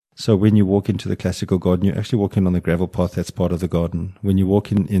So when you walk into the classical garden, you're actually walking on the gravel path that's part of the garden. When you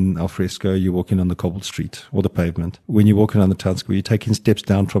walk in al fresco, you're walking on the cobbled street or the pavement. When you're walking on the town square, you're taking steps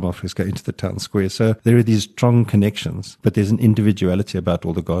down from al fresco into the town square. So there are these strong connections, but there's an individuality about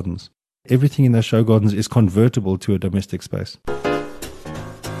all the gardens. Everything in those show gardens is convertible to a domestic space.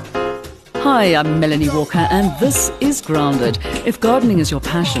 Hi, I'm Melanie Walker, and this is Grounded. If gardening is your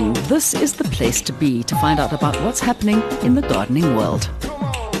passion, this is the place to be to find out about what's happening in the gardening world.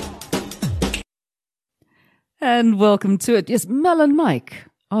 And welcome to it. Yes, Mel and Mike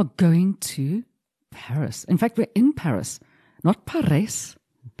are going to Paris. In fact, we're in Paris, not Paris.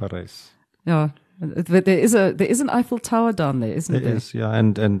 Paris. Yeah. There is an Eiffel Tower down there, isn't there? There is, yeah.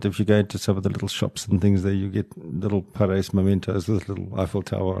 And if you go into some of the little shops and things there, you get little Paris mementos with a little Eiffel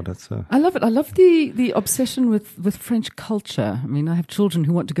Tower on it. So I love it. I love the obsession with French culture. I mean, I have children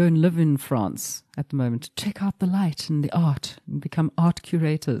who want to go and live in France at the moment to check out the light and the art and become art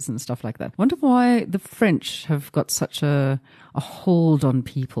curators and stuff like that. I wonder why the French have got such a hold on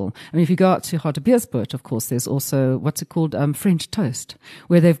people. I mean, if you go out to Hartbeespoort, of course, there's also, what's it called, French toast,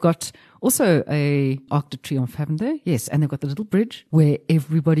 where they've got also a Arc de Triomphe, haven't they? Yes, and they've got the little bridge where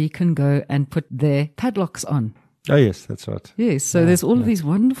everybody can go and put their padlocks on. Oh, yes, that's right. Yes, so there's all of these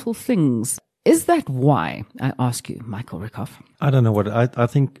wonderful things. Is that why, I ask you, Michael Rickoff? I don't know what, I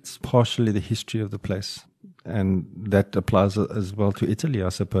think it's partially the history of the place. And that applies as well to Italy, I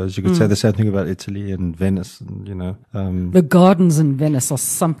suppose. You could say the same thing about Italy and Venice, and the gardens in Venice are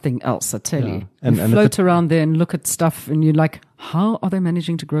something else, I tell you. And float around there and look at stuff, and you're like, how are they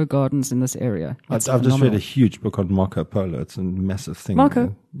managing to grow gardens in this area? I've just read a huge book on Marco Polo. It's a massive thing.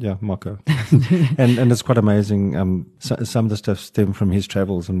 Marco? Yeah, Marco. and it's quite amazing. Some of the stuff stemmed from his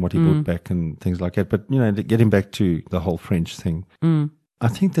travels and what he brought back and things like that. But, getting back to the whole French thing. I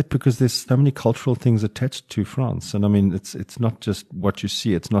think that because there's so many cultural things attached to France, and I mean, it's not just what you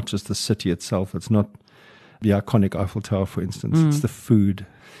see, it's not just the city itself, it's not the iconic Eiffel Tower, for instance, it's the food,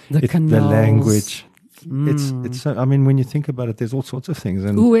 the language. It's. I mean, when you think about it, there's all sorts of things.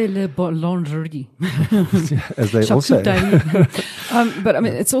 And où est la boulangerie? As they all say. But I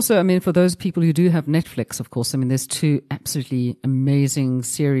mean, it's also. I mean, for those people who do have Netflix, of course. I mean, there's two absolutely amazing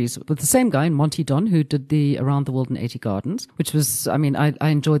series with the same guy, Monty Don, who did the Around the World in 80 Gardens, which was. I mean, I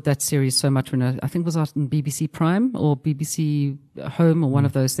enjoyed that series so much when I think it was out on BBC Prime or BBC Home or one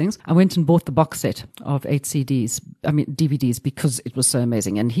of those things. I went and bought the box set of 8 DVDs because it was so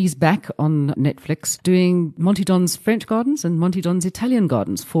amazing. And he's back on Netflix doing Monty Don's French gardens and Monty Don's Italian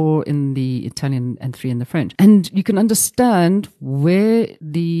gardens, 4 in the Italian and 3 in the French. And you can understand where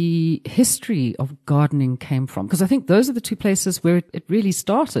the history of gardening came from, because I think those are the two places where it really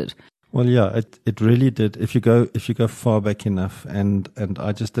started. Well, yeah, it really did. If you go far back enough, and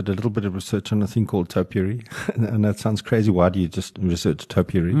I just did a little bit of research on a thing called topiary, and that sounds crazy. Why do you just research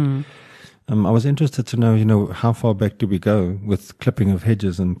topiary? I was interested to know, how far back do we go with clipping of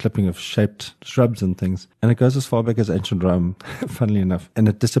hedges and clipping of shaped shrubs and things? And it goes as far back as ancient Rome, funnily enough, and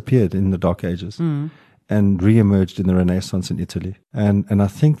it disappeared in the Dark Ages. And re-emerged in the Renaissance in Italy. And I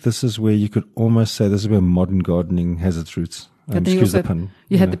think this is where you could almost say this is where modern gardening has its roots. Excuse the pun.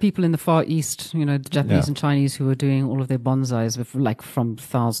 You had the people in the Far East, the Japanese and Chinese, who were doing all of their bonsais from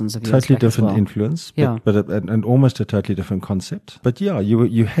thousands of years totally back different as well. Influence, and almost a totally different concept. But yeah,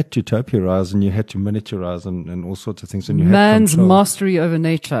 you had to topiarize and you had to miniaturize and all sorts of things. And you Man's had mastery over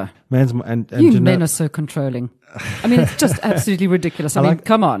nature. Men are so controlling. I mean, it's just absolutely ridiculous. I mean,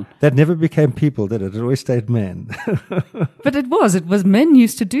 come on. That never became people, did it? It always stayed man. But it was men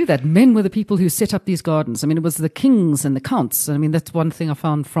used to do that. Men were the people who set up these gardens. I mean, it was the kings and the counts. I mean, that's one thing I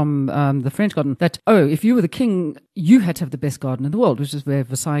found from the French garden, that, if you were the king, you had to have the best garden in the world, which is where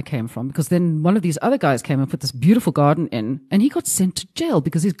Versailles came from. Because then one of these other guys came and put this beautiful garden in, and he got sent to jail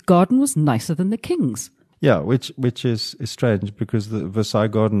because his garden was nicer than the king's. Yeah, which is strange, because the Versailles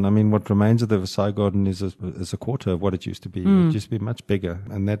Garden, I mean, what remains of the Versailles Garden is a quarter of what it used to be. It used to be much bigger,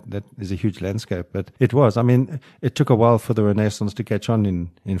 and that is a huge landscape. But it was, I mean, it took a while for the Renaissance to catch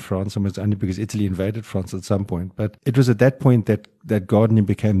on in France, and it was only because Italy invaded France at some point. But it was at that point that gardening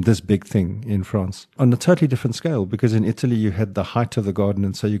became this big thing in France on a totally different scale, because in Italy you had the height of the garden,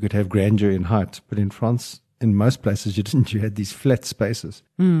 and so you could have grandeur in height. But in France, in most places you didn't. You had these flat spaces.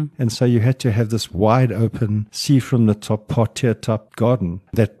 And so you had to have this wide open, see from the top, parterre top garden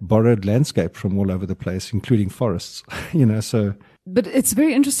that borrowed landscape from all over the place, including forests, so. But it's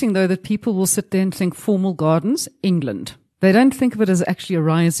very interesting, though, that people will sit there and think formal gardens, England. They don't think of it as actually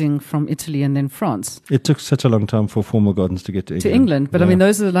arising from Italy and then France. It took such a long time for formal gardens to get to England. But I mean,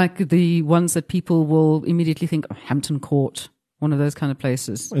 those are like the ones that people will immediately think, Hampton Court, one of those kind of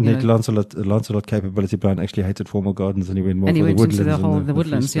places. And Lancelot capability Brown actually hated formal gardens, and he went more for the woodlands. Into the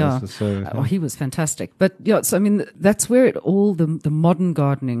woodlands, yeah. Oh, he was fantastic. But yeah, so I mean, that's where the modern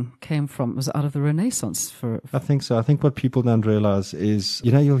gardening came from. It was out of the Renaissance. I think so. I think what people don't realize is,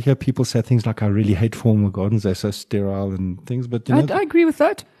 you'll hear people say things like, "I really hate formal gardens; they're so sterile and things." But I agree with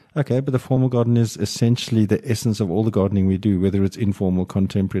that. Okay, but the formal garden is essentially the essence of all the gardening we do, whether it's informal,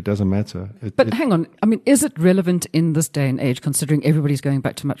 contemporary, it doesn't matter. Hang on. I mean, is it relevant in this day and age, considering everybody's going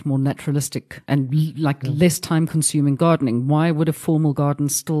back to much more naturalistic and less time-consuming gardening? Why would a formal garden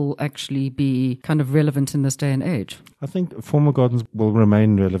still actually be kind of relevant in this day and age? I think formal gardens will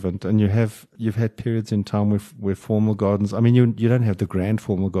remain relevant, and you've had periods in time where formal gardens, I mean, you don't have the grand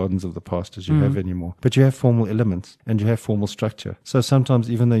formal gardens of the past as you have anymore, but you have formal elements and you have formal structure. So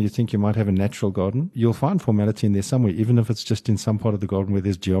sometimes, even though you think you might have a natural garden, you'll find formality in there somewhere, even if it's just in some part of the garden where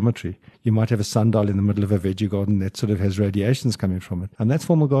there's geometry. You might have a sundial in the middle of a veggie garden that sort of has radiations coming from it, and that's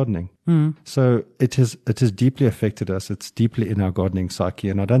formal gardening. So it has deeply affected us. It's deeply in our gardening psyche,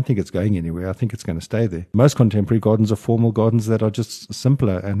 and I don't think it's going anywhere. I think it's going to stay there. Most contemporary gardens are formal gardens that are just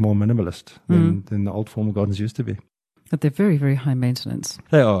simpler and more minimalist than the old formal gardens used to be. But they're very, very high maintenance.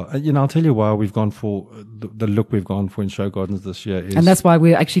 They are. I'll tell you why we've gone for the look we've gone for in show gardens this year. And that's why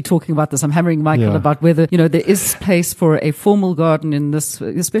we're actually talking about this. I'm hammering Michael about whether, there is space for a formal garden in this,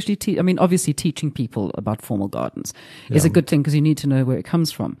 especially, obviously teaching people about formal gardens is a good thing because you need to know where it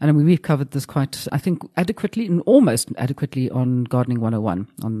comes from. And I mean, we've covered this quite, I think, adequately and almost adequately on Gardening 101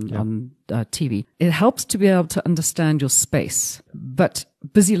 on TV. It helps to be able to understand your space, but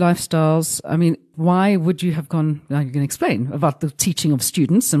busy lifestyles, I mean, why would you have gone, now you can explain about the teaching of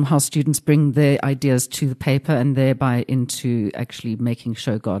students and how students bring their ideas to the paper and thereby into actually making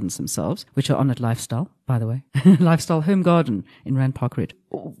show gardens themselves, which are on at Lifestyle, by the way, Lifestyle Home Garden in Rand Park Red.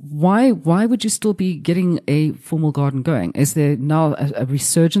 Why would you still be getting a formal garden going? Is there now a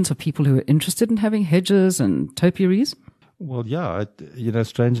resurgence of people who are interested in having hedges and topiaries? Well, yeah,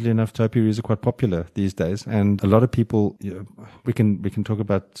 strangely enough, topiaries are quite popular these days, and a lot of people. We can talk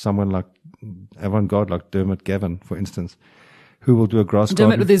about someone like avant-garde, like Dermot Gavin, for instance, who will do a grass garden.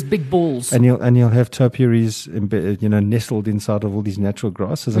 Dermot with his big balls, and he'll have topiaries, nestled inside of all these natural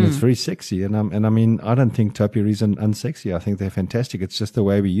grasses, and it's very sexy. And I mean, I don't think topiaries are unsexy. I think they're fantastic. It's just the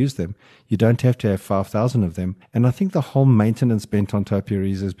way we use them. You don't have to have 5,000 of them, and I think the whole maintenance bent on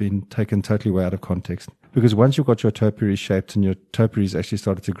topiaries has been taken totally way out of context. Because once you've got your topiary shaped and your topiaries actually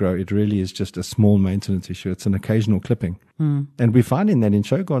started to grow, it really is just a small maintenance issue. It's an occasional clipping. And we're finding that in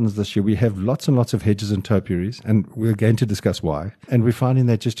show gardens this year, we have lots and lots of hedges and topiaries, and we're going to discuss why. And we're finding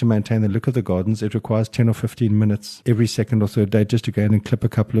that just to maintain the look of the gardens, it requires 10 or 15 minutes every second or third day just to go in and clip a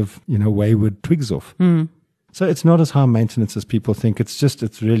couple of, wayward twigs off. So it's not as high maintenance as people think.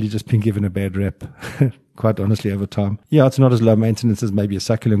 It's really just been given a bad rep, quite honestly, over time. Yeah, it's not as low maintenance as maybe a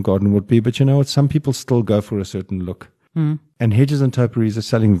succulent garden would be, but some people still go for a certain look. And hedges and topiaries are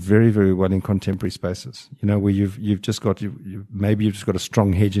selling very, very well in contemporary spaces. Where you've just got maybe you've just got a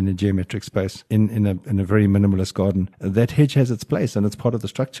strong hedge in a geometric space in a very minimalist garden. That hedge has its place and it's part of the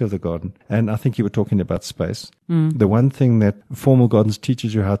structure of the garden. And I think you were talking about space. The one thing that formal gardens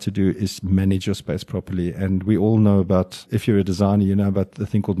teaches you how to do is manage your space properly. And we all know about, if you're a designer, you know about the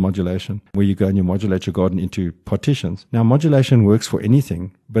thing called modulation, where you go and you modulate your garden into partitions. Now, modulation works for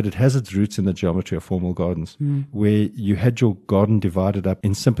anything, but it has its roots in the geometry of formal gardens, where you had your garden divided up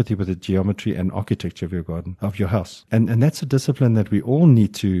in sympathy with the geometry and architecture of your garden, of your house. And that's a discipline that we all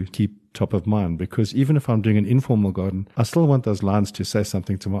need to keep top of mind, because even if I'm doing an informal garden, I still want those lines to say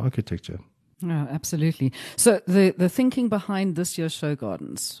something to my architecture. Oh, absolutely. So the thinking behind this year's show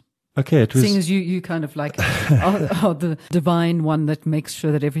gardens, okay, it was, seeing as you kind of like are the divine one that makes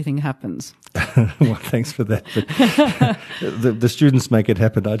sure that everything happens. Well, thanks for that. But the students make it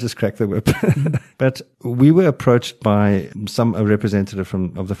happen. I just crack the whip. But we were approached by a representative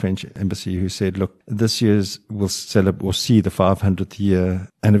of the French embassy who said, look, this year's will celebrate or see the 500th year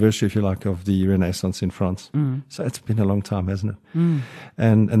anniversary, if you like, of the Renaissance in France. So it's been a long time, hasn't it?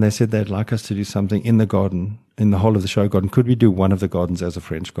 And they said they'd like us to do something in the garden, in the whole of the show garden. Could we do one of the gardens as a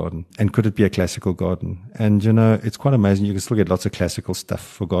French garden? And could it be a classical garden? And, it's quite amazing. You can still get lots of classical stuff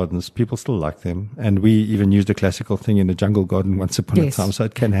for gardens. People still like them. And we even used a classical thing in a jungle garden once upon a time, so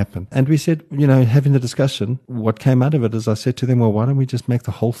it can happen. And we said, having the discussion, what came out of it is I said to them, well, why don't we just make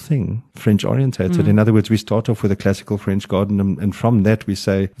the whole thing French orientated? In other words, we start off with a classical French garden, and from that we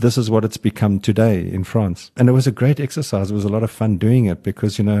say, this is what it's become today in France. And it was a great exercise. It was a lot of fun doing it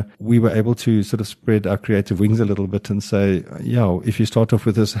because, we were able to sort of spread our creative wings a little bit and say, if you start off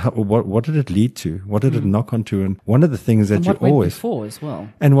with this, what did it lead to? What did it knock onto? And one of the things that you always... What went before as well.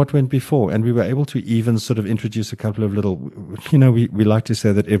 And what went before. And we were able to even sort of introduce a couple of little, we like to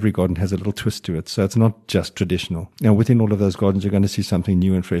say that every garden has a little twist to it. So it's not just traditional. Now, within all of those gardens, you're going to see something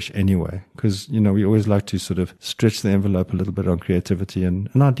new and fresh anyway, because, we always like to sort of stretch the envelope a little bit on creativity and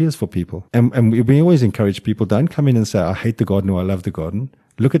ideas for people. And we always encourage people, don't come in and say, I hate the garden or I love the garden.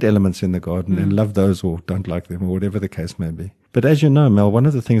 Look at elements in the garden and love those or don't like them or whatever the case may be. But as you know, Mel, one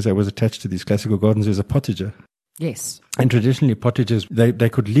of the things that was attached to these classical gardens is a potager. Yes. And traditionally, pottagers, they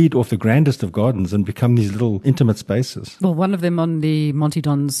could lead off the grandest of gardens and become these little intimate spaces. Well, one of them on the Monty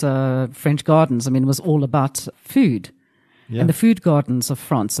Don's French gardens, was all about food. Yeah. And the food gardens of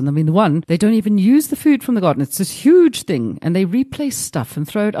France. And the one, they don't even use the food from the garden. It's this huge thing. And they replace stuff and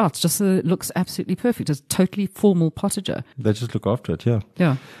throw it out just so it looks absolutely perfect. It's a totally formal potager. They just look after it, yeah.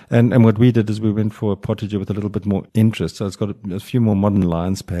 Yeah. And what we did is we went for a potager with a little bit more interest. So it's got a few more modern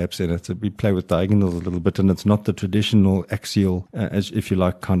lines perhaps in it. So we play with diagonals a little bit, and it's not the traditional axial, as if you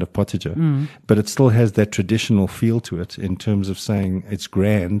like, kind of potager. But it still has that traditional feel to it in terms of saying it's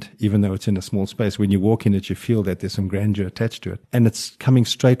grand, even though it's in a small space. When you walk in it, you feel that there's some grandeur attached to it. And it's coming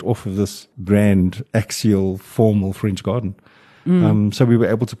straight off of this grand, axial, formal French garden. So we were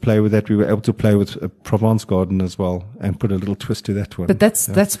able to play with that. We were able to play with a Provence garden as well and put a little twist to that one. But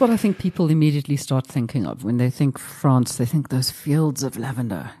that's what I think people immediately start thinking of. When they think France, they think those fields of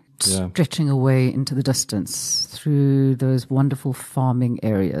lavender stretching away into the distance through those wonderful farming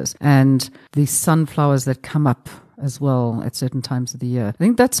areas and the sunflowers that come up as well at certain times of the year. I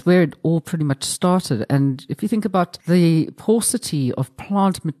think that's where it all pretty much started. And if you think about the paucity of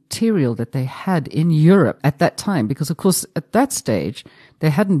plant material that they had in Europe at that time, because of course at that stage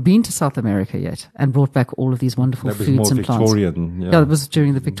they hadn't been to South America yet and brought back all of these wonderful foods and plants. Yeah, it was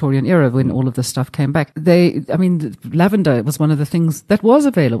during the Victorian era when all of this stuff came back. The lavender was one of the things that was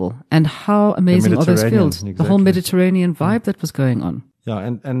available. And how amazing are those fields? Exactly. The whole Mediterranean vibe that was going on. Yeah,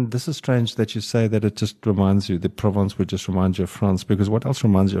 and this is strange that you say that it just reminds you, the Provence would just remind you of France, because what else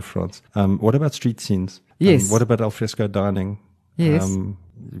reminds you of France? What about street scenes? Yes. What about alfresco dining? Yes.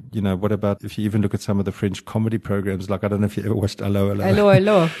 What about if you even look at some of the French comedy programs, like I don't know if you ever watched Allo.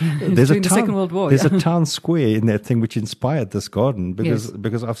 Allo. During the Second World War. There's a town square in that thing which inspired this garden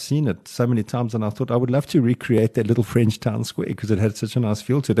because I've seen it so many times and I thought I would love to recreate that little French town square because it had such a nice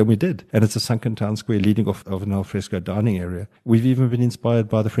feel to it, and we did. And it's a sunken town square leading off of an alfresco dining area. We've even been inspired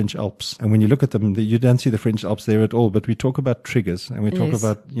by the French Alps, and when you look at them, you don't see the French Alps there at all. But we talk about triggers and we talk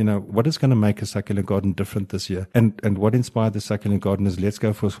about what is going to make a succulent garden different this year, and what inspired the succulent garden is let's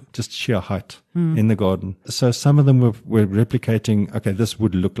go for just sheer height in the garden. So some of them were replicating, okay, this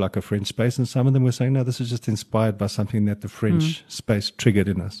would look like a French space, and some of them were saying, no, this is just inspired by something that the French space triggered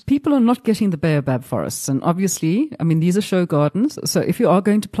in us. People are not getting the baobab forests, and obviously, these are show gardens, so if you are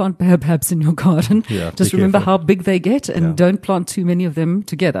going to plant baobabs in your garden, just remember how big they get and don't plant too many of them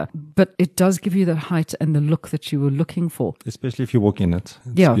together. But it does give you that height and the look that you were looking for. Especially if you walk in it.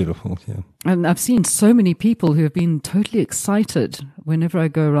 It's beautiful, And I've seen so many people who have been totally excited whenever I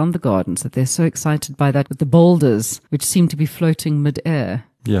go around the gardens, that they're so excited by that, with the boulders, which seem to be floating mid-air.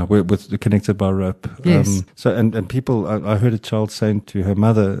 Yeah, we're connected by rope. Yes. And people, I heard a child saying to her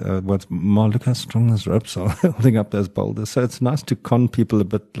mother once, Ma, look how strong those ropes are holding up those boulders. So it's nice to con people a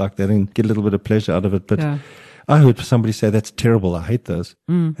bit like that and get a little bit of pleasure out of it. But I heard somebody say, that's terrible, I hate those.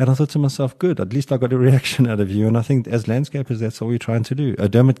 And I thought to myself, good, at least I got a reaction out of you. And I think as landscapers, that's all we're trying to do.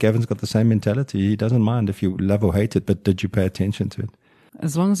 Dermot Gavin's got the same mentality. He doesn't mind if you love or hate it, but did you pay attention to it?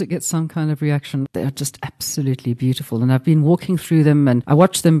 As long as it gets some kind of reaction, they are just absolutely beautiful. And I've been walking through them and I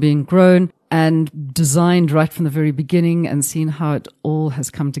watched them being grown and designed right from the very beginning and seen how it all has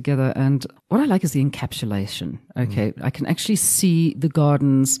come together. And what I like is the encapsulation. Okay. I can actually see the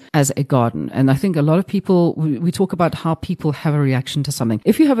gardens as a garden. And I think a lot of people, we talk about how people have a reaction to something.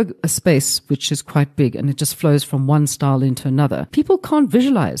 If you have a space which is quite big and it just flows from one style into another, people can't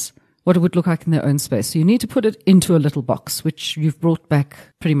visualize what it would look like in their own space. So you need to put it into a little box, which you've brought back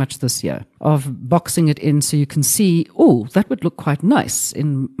pretty much this year, of boxing it in so you can see, oh, that would look quite nice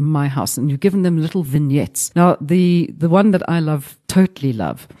in my house. And you've given them little vignettes. Now, the one that I totally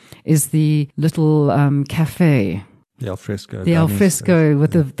love, is the little cafe. The alfresco. The alfresco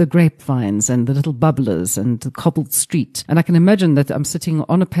with the grapevines and the little bubblers and the cobbled street. And I can imagine that I'm sitting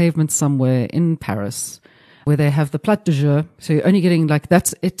on a pavement somewhere in Paris, where they have the plat du jour. So you're only getting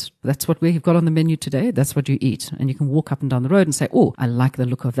that's it. That's what we've got on the menu today. That's what you eat. And you can walk up and down the road and say, oh, I like the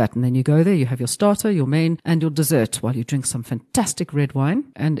look of that. And then you go there, you have your starter, your main, and your dessert while you drink some fantastic red wine.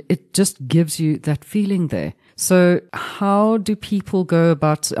 And it just gives you that feeling there. So how do people go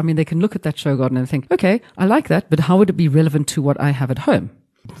about, they can look at that show garden and think, okay, I like that, but how would it be relevant to what I have at home?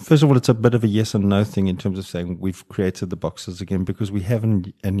 First of all, it's a bit of a yes and no thing in terms of saying we've created the boxes again, because we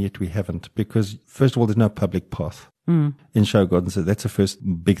haven't, and yet we haven't. Because first of all, there's no public path in show gardens. So that's the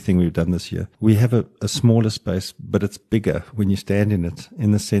first big thing we've done this year. We have a smaller space, but it's bigger when you stand in it,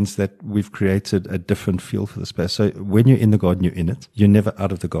 in the sense that we've created a different feel for the space. So when you're in the garden, you're in it. You're never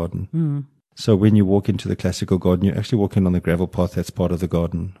out of the garden. So when you walk into the classical garden, you're actually walking on the gravel path that's part of the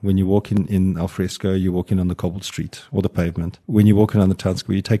garden. When you walk in alfresco, you're walking on the cobbled street or the pavement. When you're walking on the town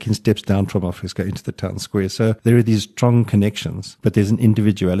square, you're taking steps down from alfresco into the town square. So there are these strong connections, but there's an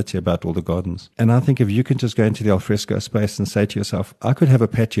individuality about all the gardens. And I think if you can just go into the alfresco space and say to yourself, I could have a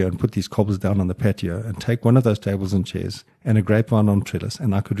patio and put these cobbles down on the patio and take one of those tables and chairs and a grapevine on trellis,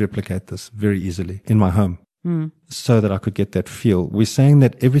 and I could replicate this very easily in my home. So that I could get that feel. We're saying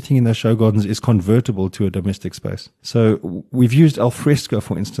that everything in those show gardens is convertible to a domestic space. So we've used alfresco,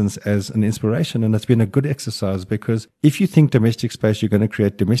 for instance, as an inspiration, and it's been a good exercise, because if you think domestic space, you're going to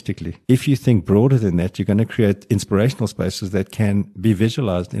create domestically. If you think broader than that, you're going to create inspirational spaces that can be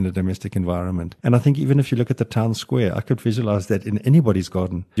visualized in a domestic environment. And I think even if you look at the town square, I could visualize that in anybody's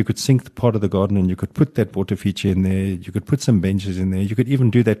garden. You could sink the part of the garden and you could put that water feature in there. You could put some benches in there. You could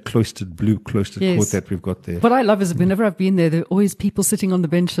even do that blue cloistered court that we've got there. What I love is whenever I've been there are always people sitting on the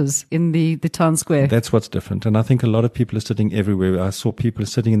benches in the town square. That's what's different. And I think a lot of people are sitting everywhere. I saw people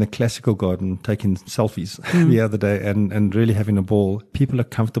sitting in the classical garden taking selfies the other day and really having a ball. People are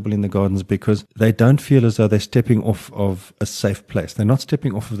comfortable in the gardens because they don't feel as though they're stepping off of a safe place. They're not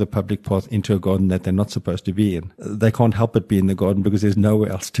stepping off of the public path into a garden that they're not supposed to be in. They can't help but be in the garden because there's nowhere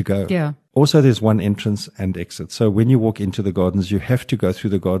else to go. Yeah. Also, there's one entrance and exit. So when you walk into the gardens, you have to go through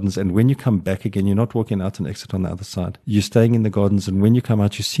the gardens. And when you come back again, you're not walking out and exit on the other side. You're staying in the gardens. And when you come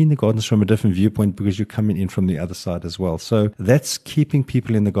out, you're seeing the gardens from a different viewpoint because you're coming in from the other side as well. So that's keeping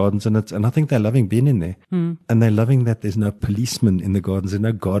people in the gardens. And I think they're loving being in there. And they're loving that there's no policeman in the gardens. There's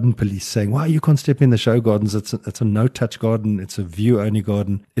no garden police saying, well, you can't step in the show gardens. It's a no-touch garden. It's a view-only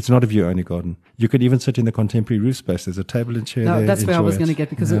garden. It's not a view-only garden. You could even sit in the contemporary roof space. There's a table and chair there. That's where I was going to get,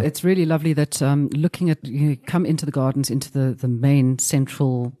 because it's really lovely that looking at, you come into the gardens, into the main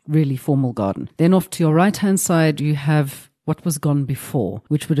central, really formal garden. Then off to your right-hand side, you have what was gone before,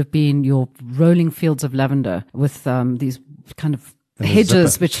 which would have been your rolling fields of lavender with these kind of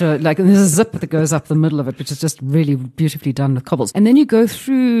hedges, which are like, and there's a zip that goes up the middle of it, which is just really beautifully done with cobbles. And then you go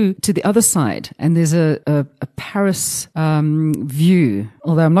through to the other side, and there's a Paris view.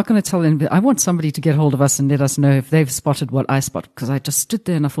 Although I'm not going to tell them, I want somebody to get hold of us and let us know if they've spotted what I spot, because I just stood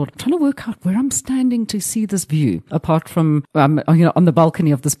there and I thought, I'm trying to work out where I'm standing to see this view, apart from on the balcony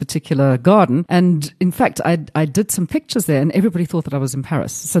of this particular garden. And in fact, I did some pictures there, and everybody thought that I was in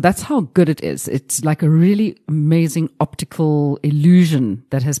Paris. So that's how good it is. It's like a really amazing optical illusion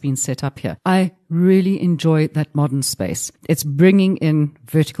that has been set up here. I really enjoy that modern space. It's bringing in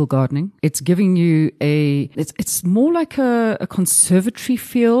vertical gardening. It's giving you it's more like a conservatory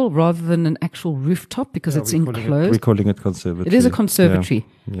feel rather than an actual rooftop, because it's enclosed. We're calling it conservatory. It is a conservatory.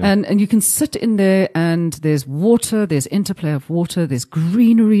 Yeah. And you can sit in there, and there's water, there's interplay of water, there's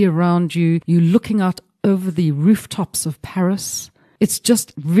greenery around you. You're looking out over the rooftops of Paris. It's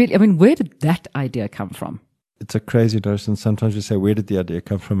just really, where did that idea come from? It's a crazy notion. Sometimes we say, where did the idea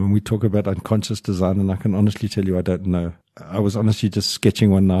come from? And we talk about unconscious design, and I can honestly tell you, I don't know. I was honestly just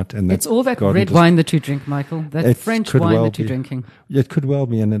sketching one night, and it's all that red wine that you drink, Michael. That French wine that you're drinking. Yeah, it could well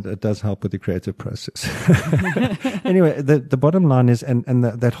be, and it does help with the creative process. Anyway, the bottom line is, and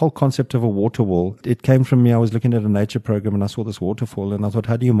that whole concept of a water wall, it came from me. I was looking at a nature program, and I saw this waterfall, and I thought,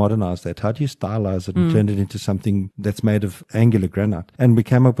 how do you modernize that? How do you stylize it and turn it into something that's made of angular granite? And we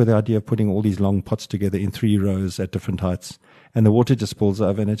came up with the idea of putting all these long pots together in 3 rows at different heights. And the water just spills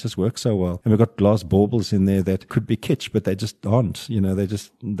over, and it just works so well. And we've got glass baubles in there that could be kitsch, but they just aren't.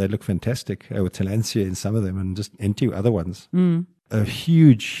 They look fantastic. With tillandsia in some of them, and just empty other ones. A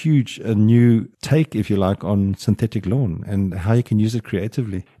huge new take, if you like, on synthetic lawn and how you can use it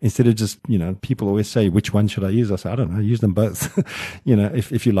creatively. Instead of just, people always say, which one should I use? I say, I don't know, use them both.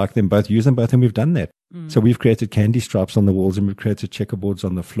 If you like them both, use them both. And we've done that. So we've created candy stripes on the walls, and we've created checkerboards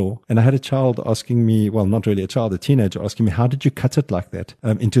on the floor. And I had a child asking me, well, not really a child, a teenager asking me, how did you cut it like that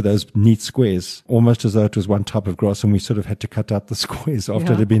into those neat squares, almost as though it was one type of grass, and we sort of had to cut out the squares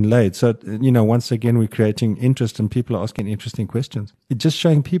after it had been laid. So, once again, we're creating interest, and people are asking interesting questions. It's just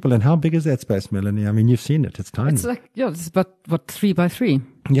showing people. And how big is that space, Melanie? You've seen it. It's tiny. It's like, it's about, 3 by 3?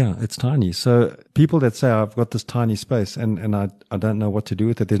 Yeah, it's tiny. So people that say, I've got this tiny space and I don't know what to do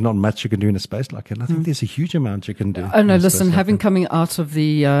with it, there's not much you can do in a space like it. And I think there's a huge amount you can do. Oh, no, listen, having coming out of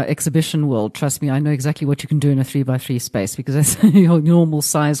the exhibition world, trust me, I know exactly what you can do in a 3x3 space because that's your normal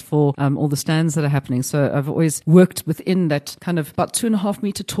size for all the stands that are happening. So I've always worked within that kind of about 2.5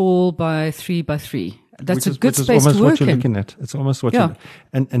 meter tall by 3x3. That's a good space to work in. It's almost what you're looking at. It's almost what you're.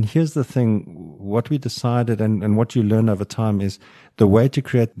 And here's the thing: what we decided, and what you learn over time is the way to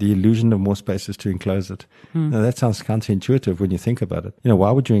create the illusion of more space is to enclose it. Now that sounds counterintuitive when you think about it. Why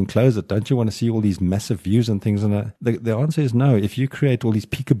would you enclose it? Don't you want to see all these massive views and things? And the answer is no. If you create all these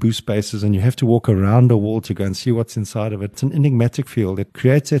peekaboo spaces and you have to walk around a wall to go and see what's inside of it, it's an enigmatic field. It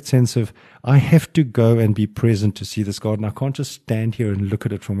creates that sense of I have to go and be present to see this garden. I can't just stand here and look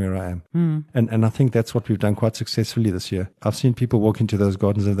at it from where I am. And I think that's what we've done quite successfully this year. I've seen people walk into those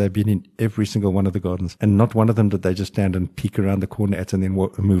gardens and they've been in every single one of the gardens. And not one of them did they just stand and peek around the corner at and then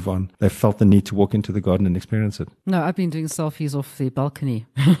move on. They felt the need to walk into the garden and experience it. No, I've been doing selfies off the balcony.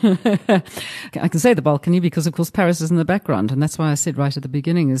 I can say the balcony because, of course, Paris is in the background. And that's why I said right at the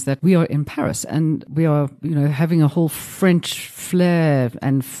beginning is that we are in Paris and we are, having a whole French flair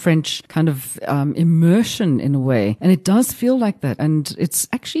and French kind of immersion in a way. And it does feel like that. And it's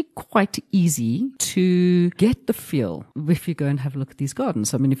actually quite easy to get the feel if you go and have a look at these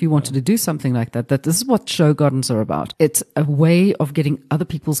gardens. I mean, if you wanted to do something like that this is what show gardens are about. It's a way of getting other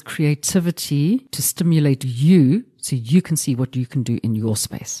people's creativity to stimulate you so you can see what you can do in your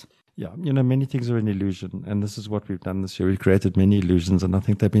space. Yeah, many things are an illusion, and this is what we've done this year. We've created many illusions, and I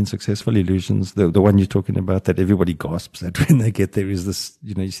think they've been successful illusions. The one you're talking about that everybody gasps at when they get there is this,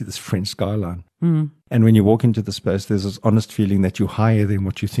 you see this French skyline. And when you walk into the space, there's this honest feeling that you're higher than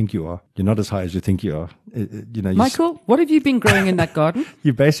what you think you are. You're not as high as you think you are. Michael, what have you been growing in that garden?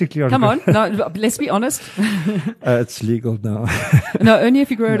 You basically are. Come on, no, let's be honest. It's legal now. No, only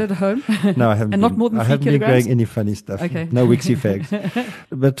if you grow it at home. No, I haven't. And not more than 3 kilograms? I haven't been growing any funny stuff. Okay. No wixie fags.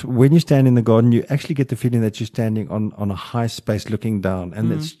 But when you stand in the garden, you actually get the feeling that you're standing on a high space looking down.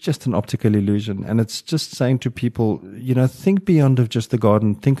 And it's just an optical illusion. And it's just saying to people, think beyond of just the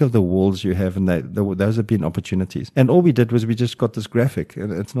garden. Think of the walls you have, and those have been opportunities. And all we did was we just got this graphic.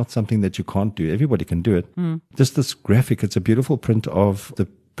 It's not something that you can't do. Everybody can do it. Just this graphic. It's a beautiful print of the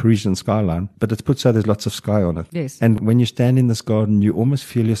Parisian skyline, but it's put so there's lots of sky on it. Yes. And when you stand in this garden, you almost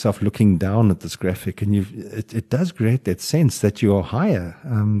feel yourself looking down at this graphic, and it does create that sense that you are higher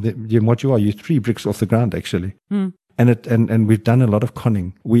than what you are. You're 3 bricks off the ground, actually. And we've done a lot of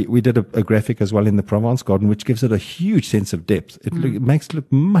conning. We did a graphic as well in the Provence garden, which gives it a huge sense of depth. It makes it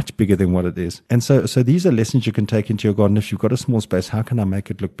look much bigger than what it is. And so these are lessons you can take into your garden. If you've got a small space, how can I make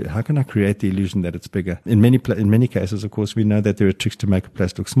it look big? How can I create the illusion that it's bigger? In many cases, of course, we know that there are tricks to make a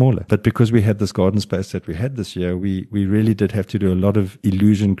place look smaller. But because we had this garden space that we had this year, we really did have to do a lot of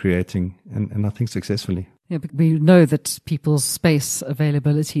illusion creating, and I think successfully. Yeah, but we know that people's space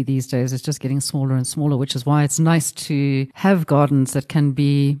availability these days is just getting smaller and smaller, which is why it's nice to have gardens that can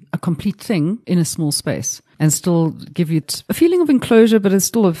be a complete thing in a small space and still give you a feeling of enclosure, but it's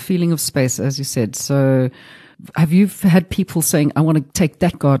still a feeling of space, as you said. So have you had people saying, I want to take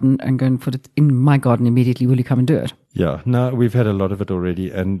that garden and go and put it in my garden immediately? Will you come and do it? Yeah, no, we've had a lot of it already,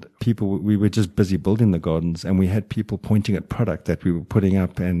 and we were just busy building the gardens, and we had people pointing at product that we were putting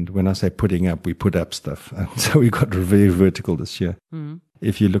up. And when I say putting up, we put up stuff. And so we got very vertical this year.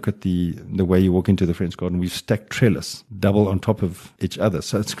 If you look at the way you walk into the French garden, we've stacked trellis double on top of each other.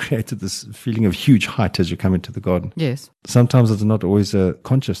 So it's created this feeling of huge height as you come into the garden. Yes. Sometimes it's not always a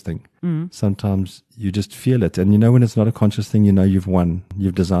conscious thing. Sometimes you just feel it. And when it's not a conscious thing, you've won.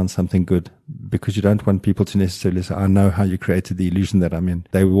 You've designed something good, because you don't want people to necessarily say, I know how you created the illusion that I'm in.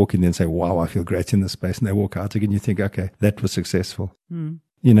 They walk in there and say, wow, I feel great in this space. And they walk out again. You think, okay, that was successful.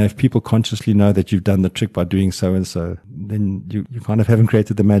 If people consciously know that you've done the trick by doing so and so, then you kind of haven't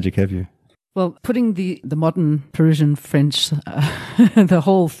created the magic, have you? Well, putting the modern Parisian French, the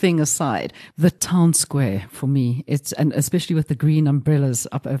whole thing aside, the town square for me, and especially with the green umbrellas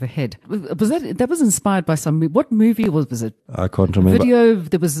up overhead. That was inspired by what movie was it? I can't remember. Video,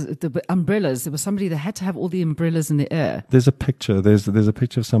 there was the umbrellas. There was somebody that had to have all the umbrellas in the air. There's a picture. There's a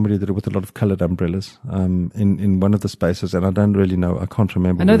picture of somebody that with a lot of colored umbrellas, in one of the spaces, and I don't really know. I can't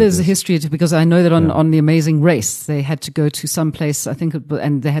remember. I know there's a history because I know that on The Amazing Race, they had to go to some place, I think,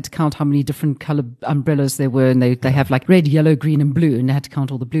 and they had to count how many different different color umbrellas there were, and they have like red, yellow, green, and blue, and they had to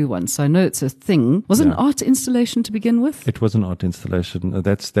count all the blue ones. So I know it's a thing. Was it an art installation to begin with? It was an art installation.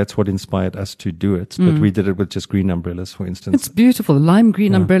 That's what inspired us to do it. But we did it with just green umbrellas, for instance. It's beautiful. Lime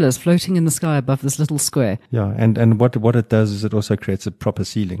green umbrellas floating in the sky above this little square. Yeah, and what it does is it also creates a proper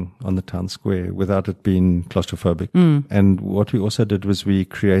ceiling on the town square without it being claustrophobic. And what we also did was we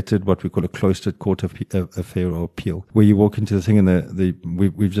created what we call a cloistered court affair or appeal, where you walk into the thing and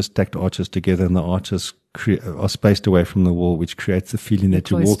we've just stacked arches together, and the arches are spaced away from the wall, which creates the feeling that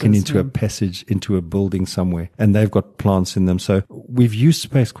you're walking into a passage, into a building somewhere, and they've got plants in them. So we've used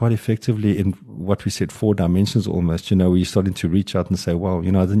space quite effectively in what we said 4 dimensions almost, where you're starting to reach out and say, wow, I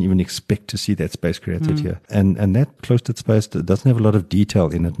didn't even expect to see that space created here. And that cloistered space doesn't have a lot of detail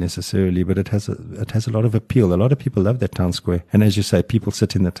in it necessarily, but it has a lot of appeal. A lot of people love that town square. And as you say, people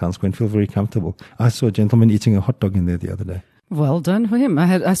sit in that town square and feel very comfortable. I saw a gentleman eating a hot dog in there the other day. Well done for him.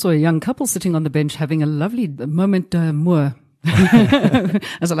 I saw a young couple sitting on the bench having a lovely moment d'amour,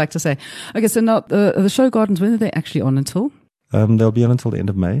 as I like to say. Okay, so now the show gardens, when are they actually on until? They'll be on until the end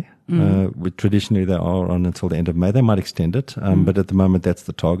of May. Traditionally, they are on until the end of May. They might extend it, but at the moment, that's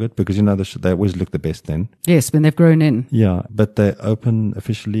the target because, they always look the best then. Yes, when they've grown in. Yeah, but they're open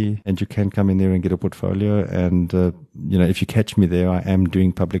officially and you can come in there and get a portfolio. And, if you catch me there, I am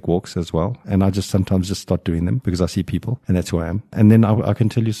doing public walks as well. And I sometimes just start doing them because I see people and that's who I am. And then I can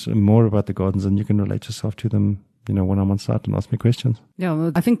tell you some more about the gardens and you can relate yourself to them when I'm on site and ask me questions. Yeah,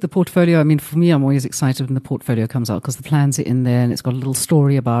 well, I think the portfolio, for me, I'm always excited when the portfolio comes out because the plans are in there and it's got a little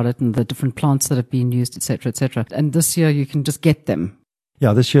story about it and the different plants that have been used, et cetera, et cetera. And this year you can just get them.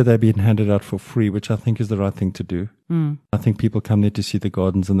 Yeah, this year they're being handed out for free, which I think is the right thing to do. I think people come there to see the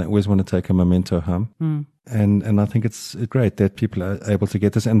gardens and they always want to take a memento home. And I think it's great that people are able to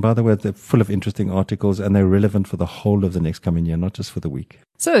get this. And by the way, they're full of interesting articles and they're relevant for the whole of the next coming year, not just for the week.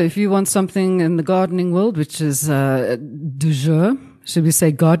 So if you want something in the gardening world, which is du jour, should we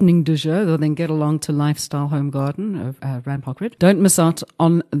say gardening du jour, or then get along to Lifestyle Home Garden of Rand Park Ridge. Don't miss out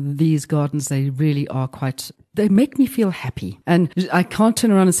on these gardens. They really are they make me feel happy. And I can't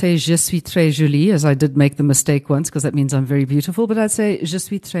turn around and say je suis très jolie, as I did make the mistake once, because that means I'm very beautiful, but I'd say je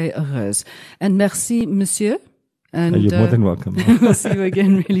suis très heureuse. And merci, monsieur. And you're more than welcome. We'll see you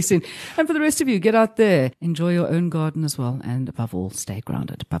again really soon. And for the rest of you, get out there, enjoy your own garden as well, and above all, stay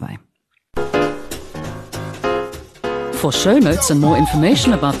grounded. Bye-bye. For show notes and more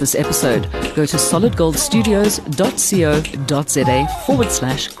information about this episode, go to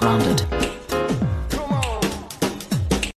solidgoldstudios.co.za/grounded.